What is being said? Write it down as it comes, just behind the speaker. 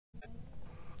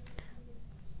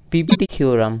PPT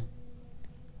theorem,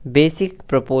 basic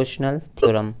proportional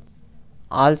theorem,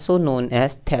 also known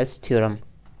as THALES theorem.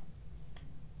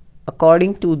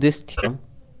 According to this theorem,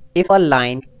 if a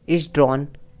line is drawn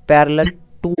parallel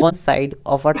to one side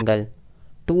of a triangle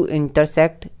to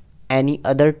intersect any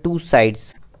other two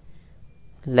sides,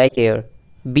 like here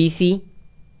BC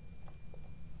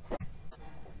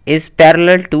is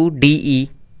parallel to DE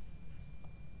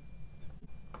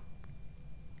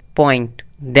point,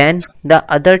 then the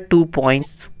other 2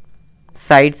 points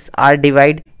sides are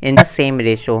divided in the same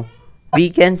ratio.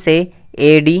 We can say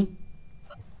AD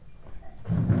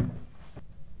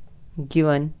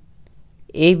given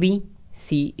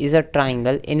ABC is a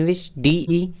triangle in which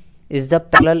DE is the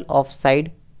parallel of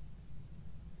side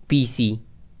BC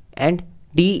and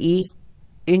DE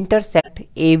intersect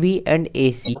AB and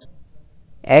AC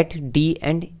at D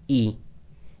and E.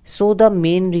 So the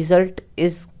main result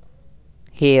is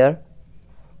here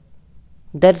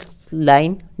the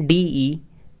line DE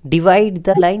divide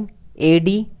the line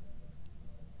AD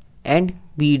and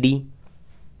BD,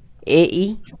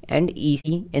 AE and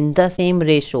EC in the same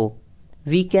ratio.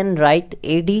 We can write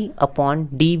AD upon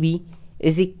DB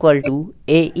is equal to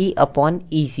AE upon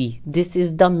EC. This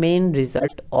is the main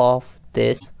result of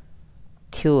this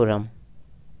theorem.